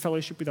relationship and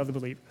fellowship with other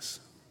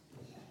believers?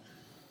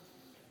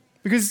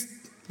 Because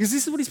Because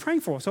this is what he's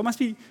praying for. So it must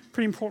be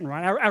pretty important,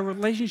 right? Our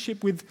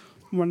relationship with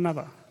one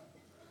another.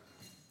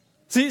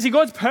 See,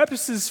 God's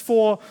purposes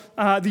for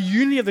the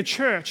unity of the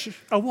church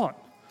are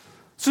what?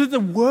 So that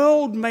the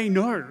world may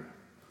know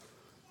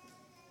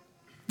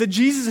that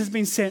Jesus has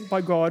been sent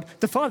by God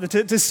the Father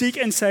to seek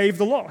and save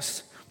the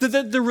lost.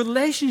 That the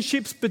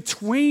relationships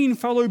between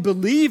fellow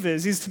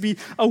believers is to be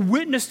a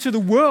witness to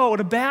the world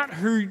about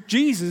who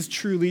Jesus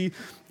truly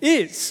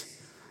is.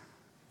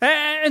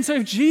 And so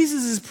if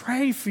Jesus is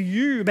praying for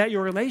you about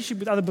your relationship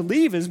with other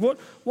believers, what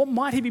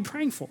might he be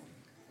praying for?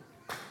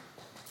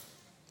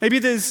 Maybe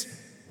there's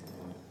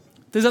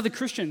other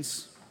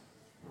Christians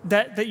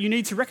that you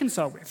need to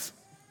reconcile with.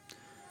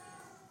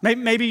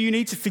 Maybe you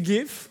need to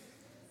forgive.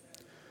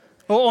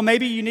 Or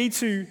maybe you need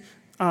to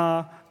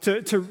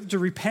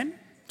repent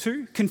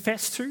to,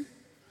 confess to.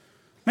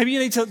 Maybe you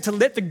need to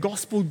let the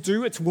gospel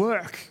do its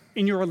work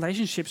in your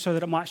relationship so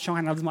that it might shine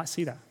and others might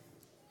see that.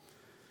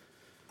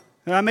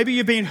 Maybe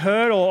you've been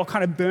hurt or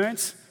kind of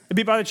burnt a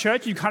bit by the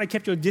church. You kind of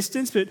kept your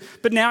distance,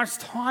 but now it's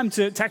time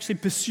to actually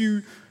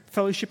pursue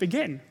fellowship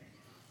again.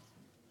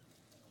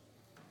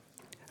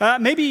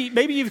 Maybe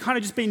you've kind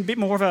of just been a bit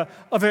more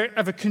of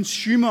a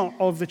consumer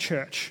of the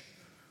church.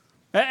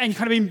 And you've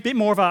kind of been a bit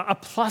more of a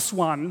plus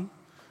one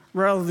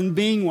rather than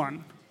being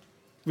one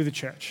with the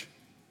church.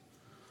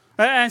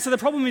 And so the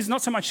problem is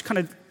not so much kind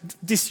of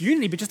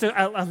disunity, but just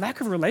a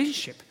lack of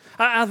relationship,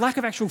 a lack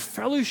of actual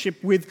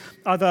fellowship with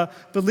other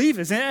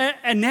believers.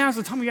 And now is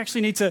the time we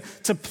actually need to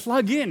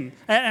plug in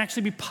and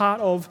actually be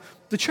part of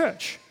the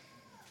church.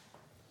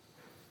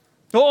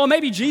 Or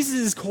maybe Jesus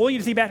is calling you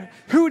to think about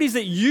who it is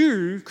that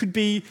you could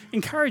be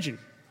encouraging.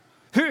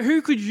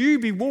 Who could you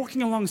be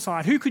walking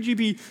alongside? Who could you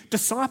be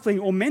discipling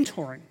or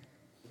mentoring?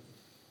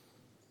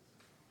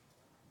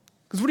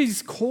 Because what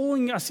he's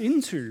calling us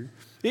into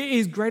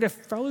is greater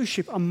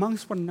fellowship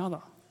amongst one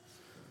another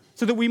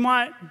so that we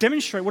might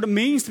demonstrate what it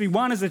means to be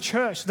one as a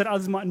church so that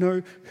others might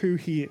know who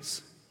he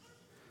is.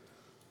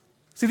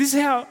 So this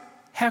is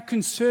how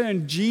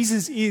concerned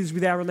Jesus is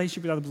with our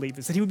relationship with other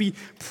believers, that he would be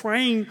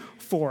praying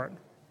for it.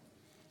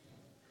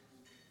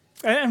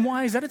 And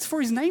why is that? It's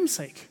for his name's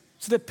sake,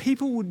 so that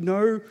people would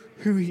know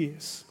who he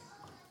is.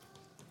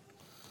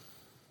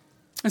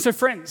 And so,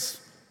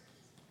 friends,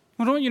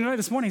 what I want you to know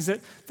this morning is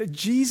that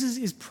Jesus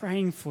is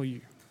praying for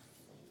you.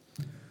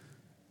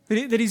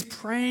 That he's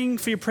praying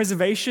for your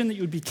preservation, that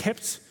you would be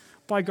kept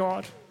by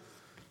God.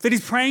 That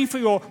he's praying for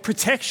your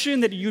protection,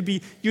 that you'd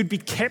be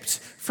kept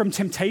from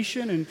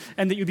temptation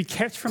and that you'd be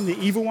kept from the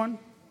evil one.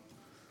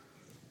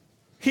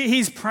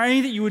 He's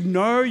praying that you would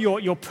know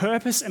your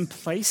purpose and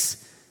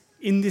place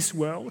in this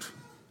world.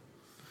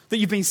 That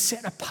you've been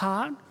set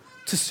apart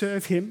to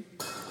serve him.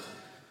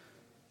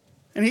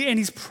 And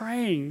he's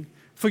praying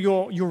for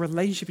your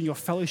relationship and your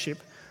fellowship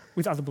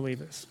with other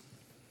believers.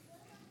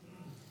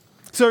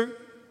 So,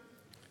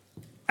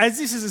 as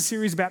this is a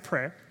series about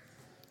prayer,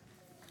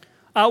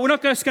 we're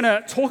not just going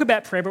to talk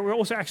about prayer, but we're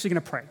also actually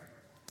going to pray.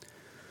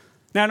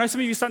 Now, I know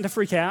some of you are starting to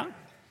freak out,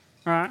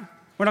 all right?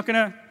 We're not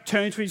going to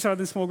turn to each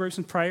other in small groups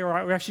and pray, all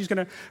right? We're actually just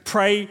going to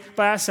pray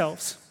by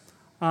ourselves.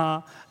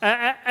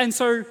 And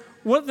so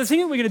the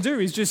thing that we're going to do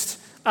is just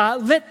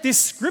let this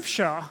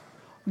scripture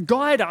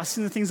guide us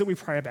in the things that we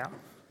pray about.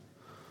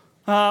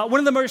 One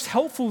of the most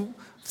helpful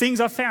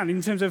things I've found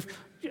in terms of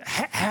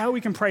how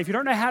we can pray, if you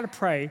don't know how to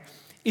pray,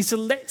 is to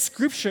let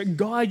Scripture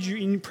guide you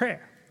in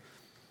prayer.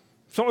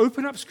 So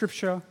open up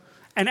Scripture,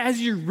 and as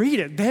you read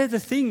it, they're the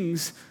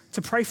things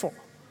to pray for.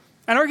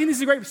 And I reckon this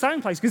is a great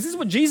starting place, because this is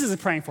what Jesus is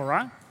praying for,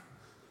 right?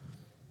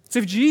 So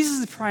if Jesus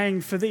is praying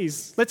for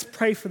these, let's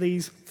pray for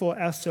these for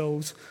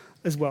ourselves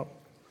as well.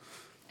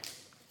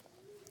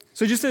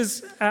 So just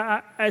as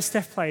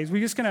Steph plays,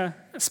 we're just going to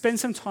spend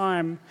some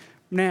time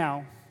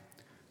now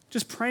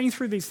just praying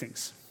through these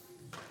things.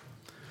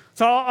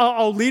 So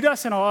I'll lead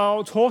us and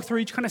I'll talk through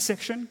each kind of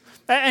section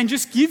and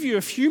just give you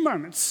a few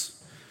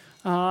moments,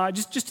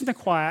 just in the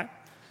quiet,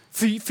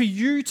 for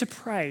you to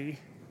pray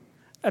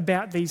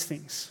about these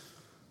things,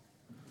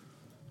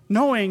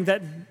 knowing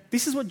that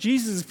this is what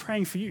Jesus is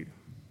praying for you.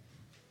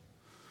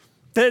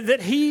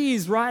 That he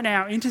is right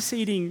now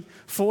interceding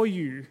for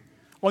you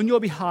on your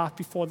behalf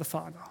before the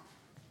Father.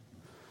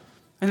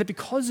 And that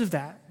because of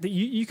that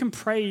you can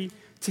pray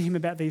to him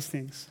about these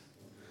things.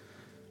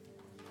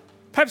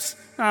 Perhaps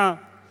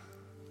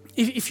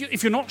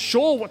if you're not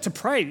sure what to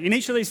pray in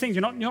each of these things,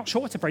 you're not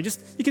sure what to pray,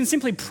 you can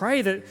simply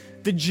pray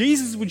that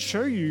Jesus would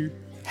show you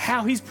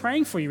how he's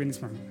praying for you in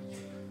this moment.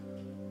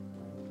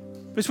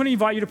 I just want to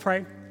invite you to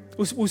pray.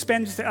 We'll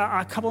spend just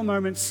a couple of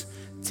moments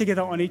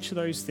together on each of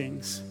those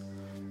things,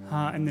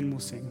 and then we'll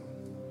sing.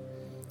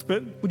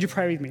 But would you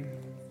pray with me?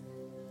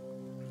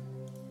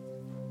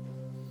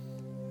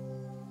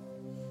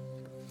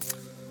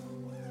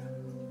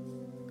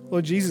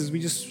 Lord Jesus, we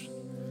just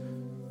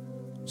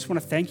want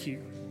to thank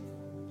you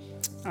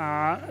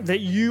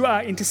that you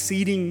are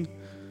interceding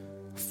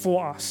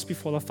for us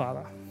before the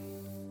Father.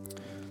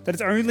 That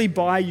it's only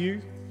by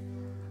you,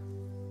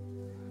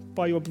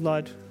 by your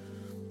blood,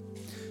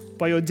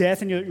 by your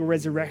death and your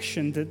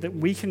resurrection that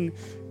we can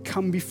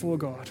come before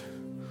God.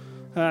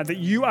 that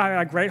you are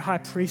our great high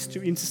priest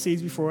who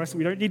intercedes before us.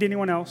 We don't need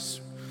anyone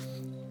else.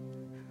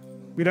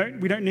 We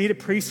don't need a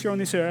priest here on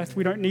this earth.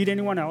 We don't need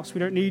anyone else. We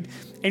don't need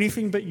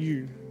anything but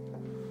you.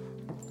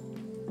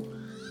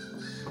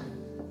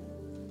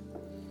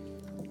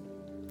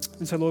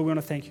 And so, Lord, we want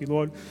to thank you.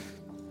 Lord,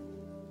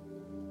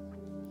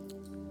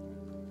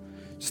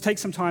 just take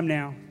some time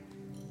now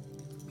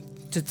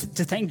to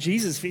thank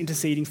Jesus for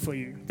interceding for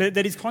you,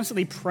 that he's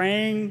constantly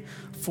praying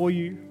for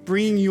you,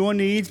 bringing your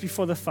needs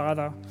before the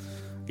Father,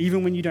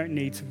 even when you don't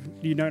need to,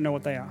 you don't know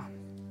what they are.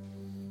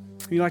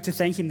 We'd like to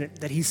thank him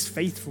that he's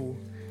faithful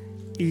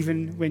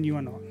even when you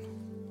are not.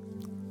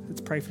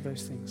 Let's pray for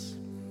those things.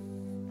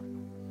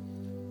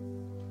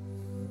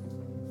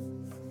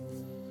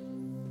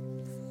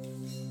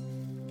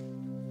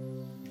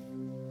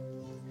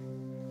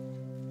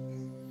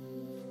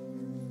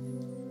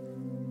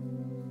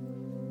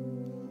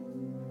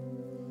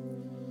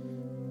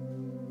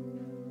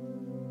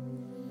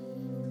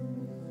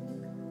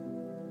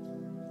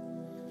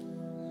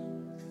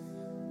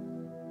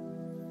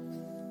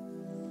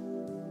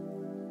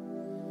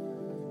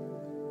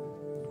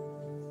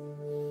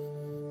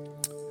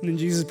 And then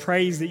Jesus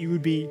prays that you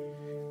would be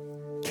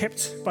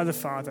kept by the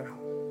Father.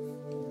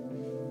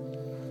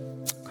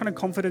 What kind of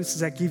confidence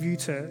does that give you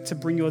to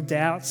bring your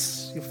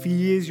doubts, your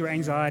fears, your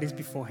anxieties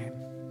before him?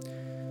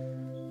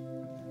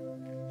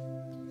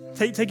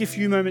 Take a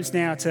few moments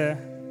now to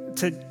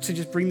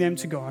just bring them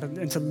to God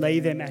and to lay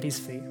them at his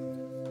feet.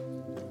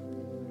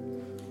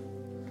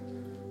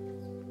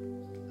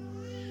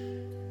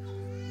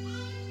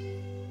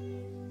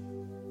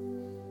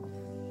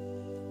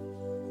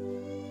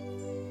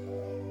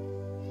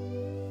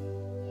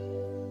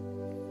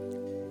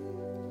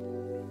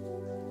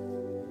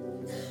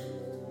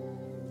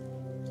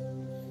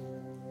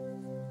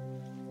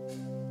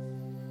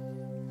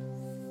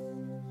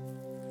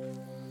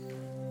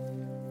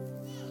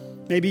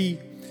 Maybe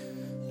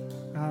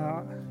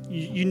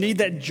you need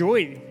that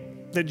joy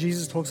that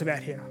Jesus talks about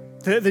here.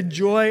 The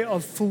joy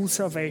of full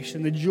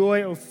salvation, the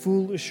joy of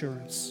full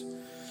assurance.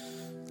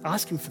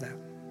 Ask him for that.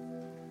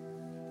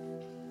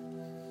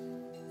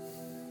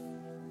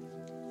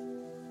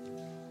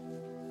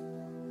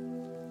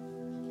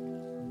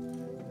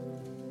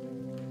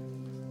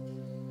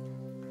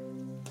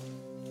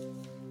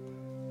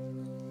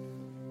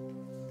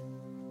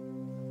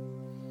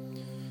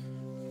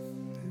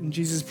 And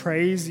Jesus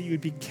prays that you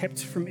would be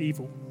kept from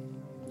evil.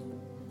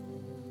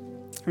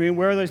 I mean,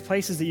 where are those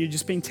places that you're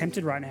just being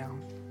tempted right now?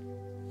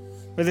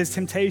 Where there's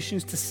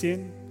temptations to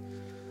sin?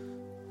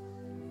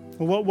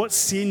 Or what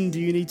sin do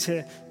you need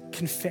to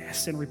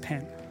confess and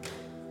repent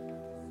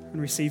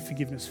and receive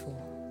forgiveness for?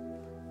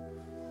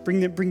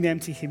 Bring them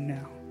to him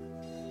now.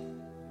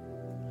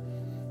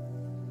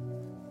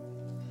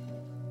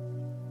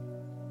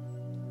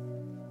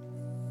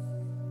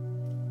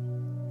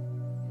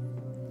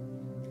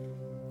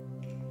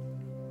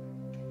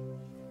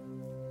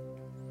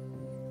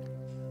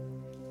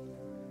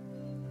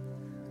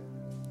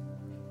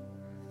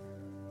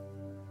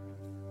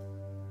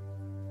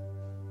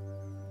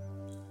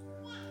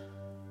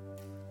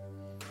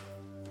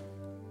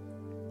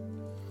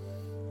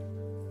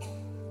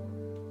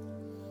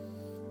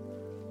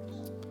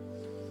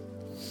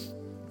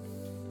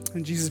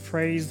 And Jesus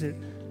prays that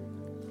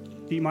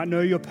you might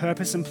know your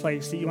purpose and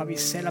place, that you might be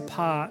set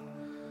apart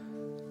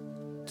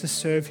to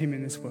serve him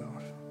in this world.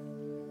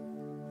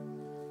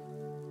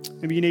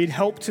 Maybe you need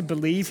help to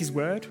believe his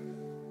word,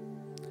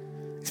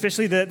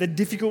 especially the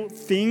difficult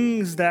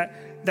things that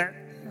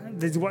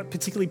is what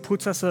particularly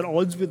puts us at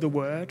odds with the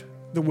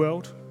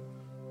world,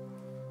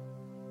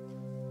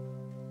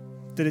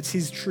 that it's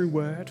his true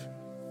word.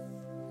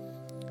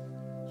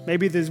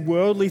 Maybe there's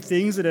worldly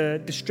things that are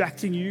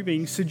distracting you,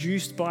 being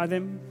seduced by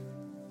them.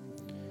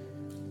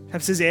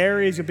 Perhaps there's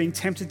areas you're being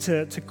tempted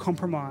to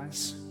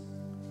compromise.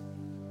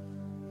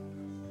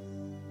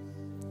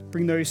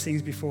 Bring those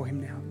things before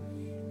him now.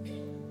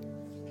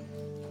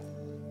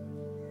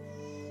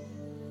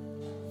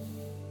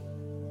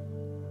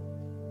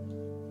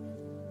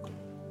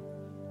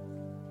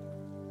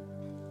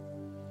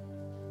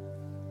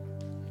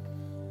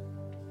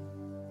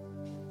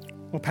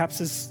 Or perhaps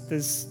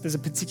there's a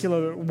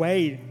particular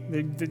way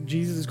that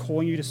Jesus is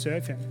calling you to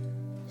serve him.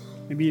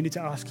 Maybe you need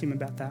to ask him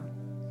about that.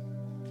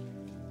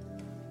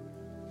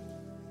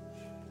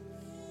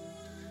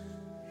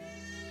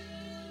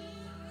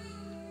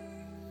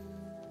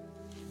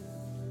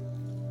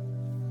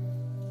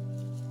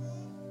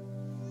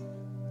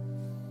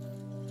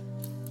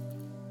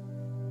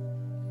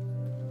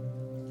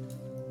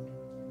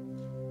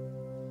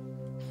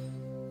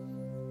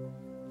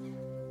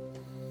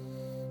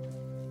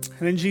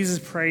 And then Jesus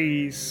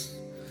prays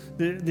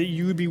that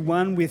you would be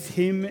one with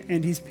him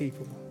and his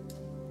people.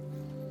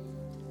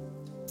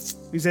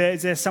 Is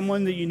there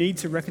someone that you need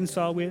to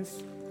reconcile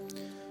with?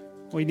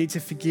 Or you need to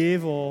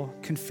forgive or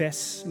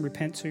confess and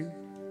repent to?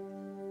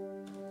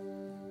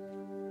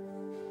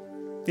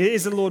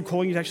 Is the Lord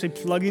calling you to actually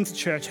plug into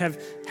church,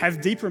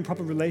 have deeper and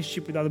proper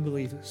relationship with other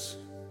believers?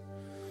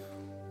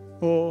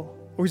 Or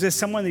Or is there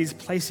someone that He's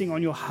placing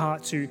on your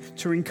heart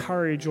to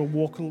encourage or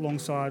walk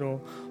alongside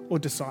or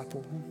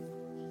disciple?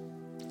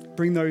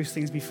 Bring those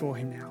things before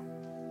Him now.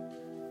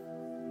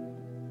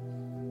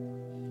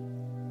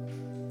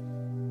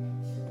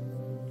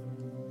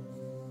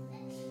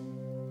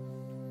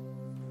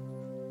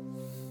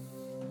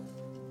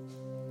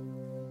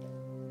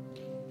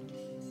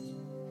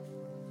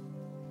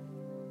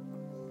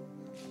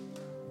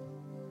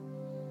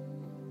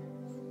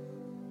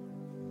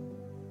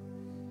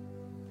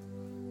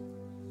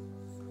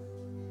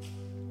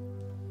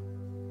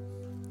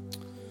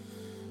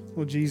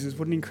 Lord Jesus,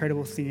 what an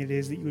incredible thing it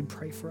is that you would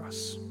pray for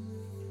us.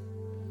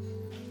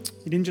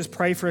 You didn't just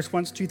pray for us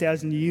once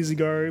 2,000 years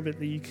ago, but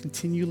that you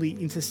continually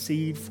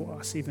intercede for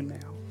us even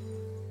now.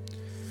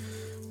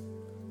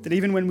 That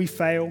even when we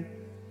fail,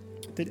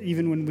 that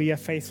even when we are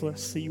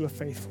faithless, that you are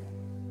faithful.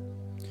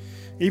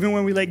 Even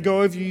when we let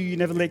go of you, you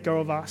never let go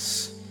of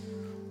us.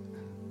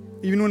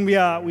 Even when we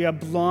are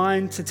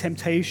blind to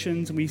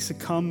temptations and we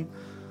succumb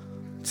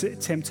to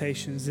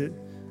temptations,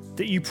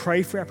 that you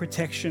pray for our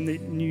protection,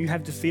 that you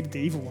have defeated the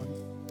evil one.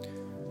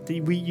 That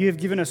you have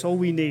given us all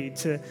we need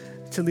to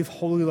live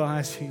holy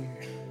lives for you.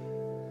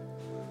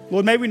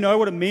 Lord, may we know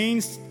what it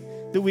means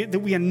that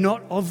we are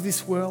not of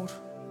this world,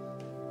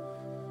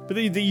 but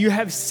that you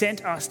have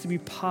sent us to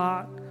be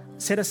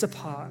set us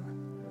apart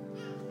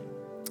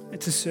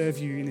and to serve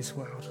you in this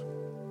world.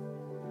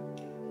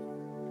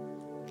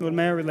 Lord,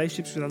 may our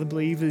relationships with other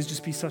believers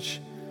just be such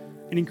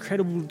an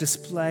incredible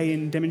display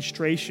and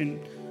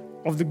demonstration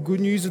of the good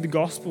news of the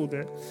gospel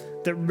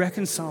that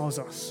reconciles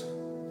us.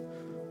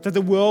 That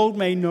the world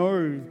may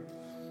know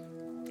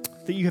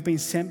that you have been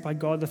sent by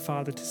God the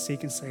Father to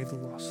seek and save the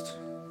lost.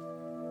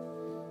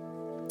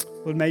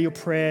 Lord, may your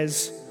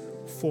prayers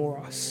for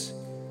us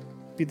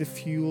be the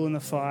fuel and the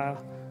fire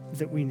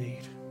that we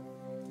need.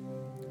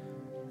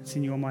 It's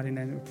in your mighty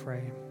name that we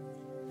pray.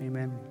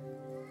 Amen.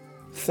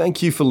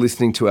 Thank you for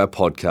listening to our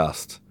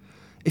podcast.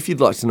 If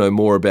you'd like to know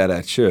more about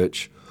our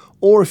church,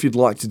 or if you'd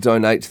like to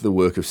donate to the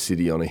work of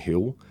City on a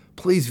Hill,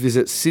 please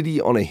visit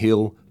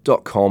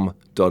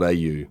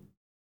cityonahill.com.au.